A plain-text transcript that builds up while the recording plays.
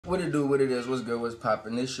What it do, what it is, what's good, what's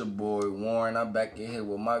poppin'? It's your boy, Warren. I'm back in here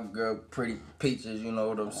with my girl, Pretty Peaches, you know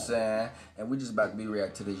what I'm saying? And we just about to be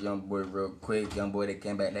react to this young boy real quick. Young boy that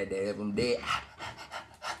came back like that album dead.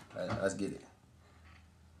 Let's get it.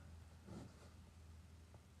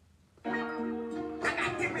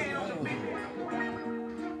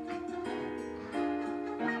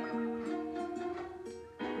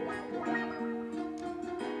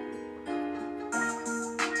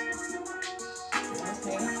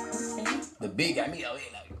 The beat got me out here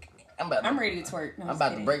like I'm ready to twerk. No, I'm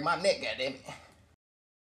about to break my neck, goddamn it.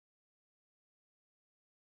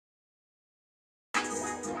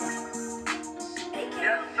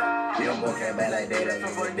 Young boy came back like that,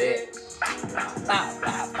 that's what dead.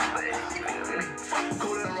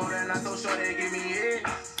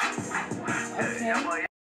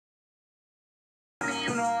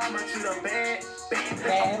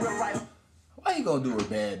 Bad. Why you gonna do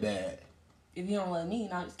her bad? If you don't love me,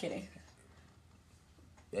 no, I'm just kidding.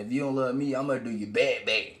 If you don't love me, I'm gonna do you bad.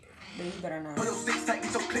 But you better not. Okay.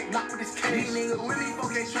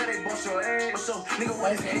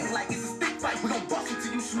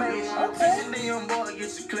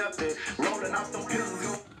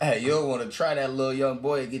 Hey, you don't want to try that little young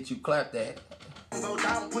boy and get you clapped at. Go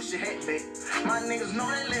down, push your head back. My niggas know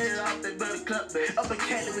they let it off, they better clap back. Up in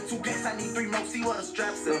Cali with 2 gas, I need 3 more, see what the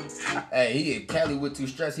straps at. Hey, he in Cali with 2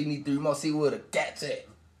 straps, he need 3 more, see where the cat's at.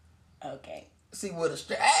 Okay. See where the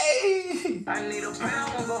strap. Hey! I need a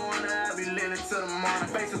pound, I'm going to I be living till the morning.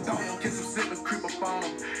 Face a dome, kiss some sip and creep up on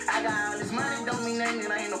them. I got all this money, don't mean nothing,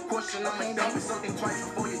 it ain't no question. I'ma dump it something twice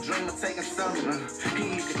before you dream of taking something. He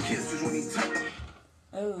need the kisses when he tuck them.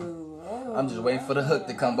 Oh, I'm just waiting for the hook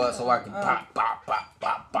to come up so I can pop.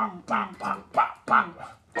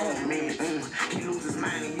 Oh man, he lose his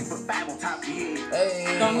mind and he put 5 on top of your head.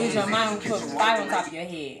 Hey. Don't lose your mind, put 5 on top of your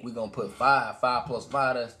head. We gonna put 5 plus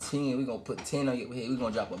 5, that's 10. We gonna put 10 on your head. We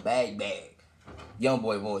gonna drop a bag. Young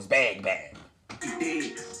boy voice, bag. He dead.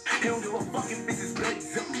 He don't give a fuck if this is bloody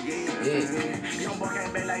zipper, yeah. Young boy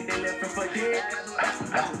came back like they left him for dead.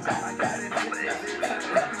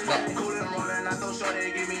 Cool and rolling, I thought sure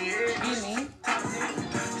they give me it. Give me.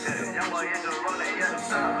 Young boy ain't gonna roll that yellow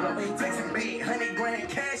song. Flexing big, 100 grand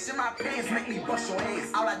cash in my pants, make me bust your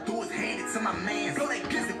ass. All I do is hand it to my man. Blow that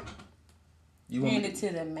glizzy. You want Hand me? it to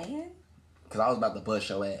the man? Cause I was about to bust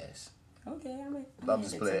your ass. Okay, I'm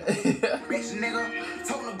just playing. Bitch nigga,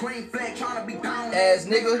 toting a green flag, trying to be down. Ass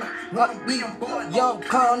nigga, what be young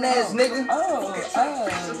clown ass nigga. Oh.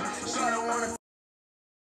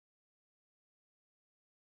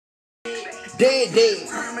 Dead.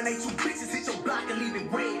 Terminate 2 bitches, hit your block and leave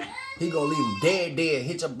it red. He gonna leave him dead.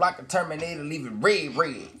 Hit your block of Terminator, leave it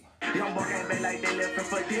red. Young boy came back like they left him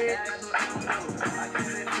for dead.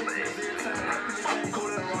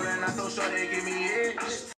 Cool and rolling, I thought sure they give me it.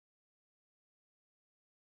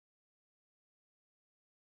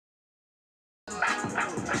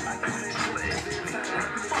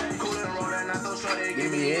 Cool and rolling, I thought sure they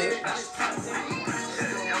give me it.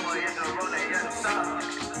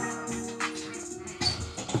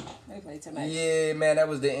 Yeah, man, that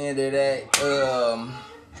was the end of that.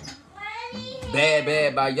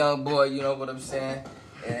 Bad by Young Boy, you know what I'm saying?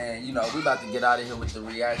 And, you know, we about to get out of here with the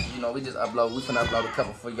reaction. You know, we finna upload a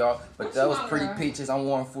couple for y'all. But that was Pretty Peaches. I'm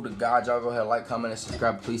Warren for the God. Y'all go ahead, like, comment, and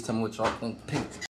subscribe. Please tell me what y'all think. Peace.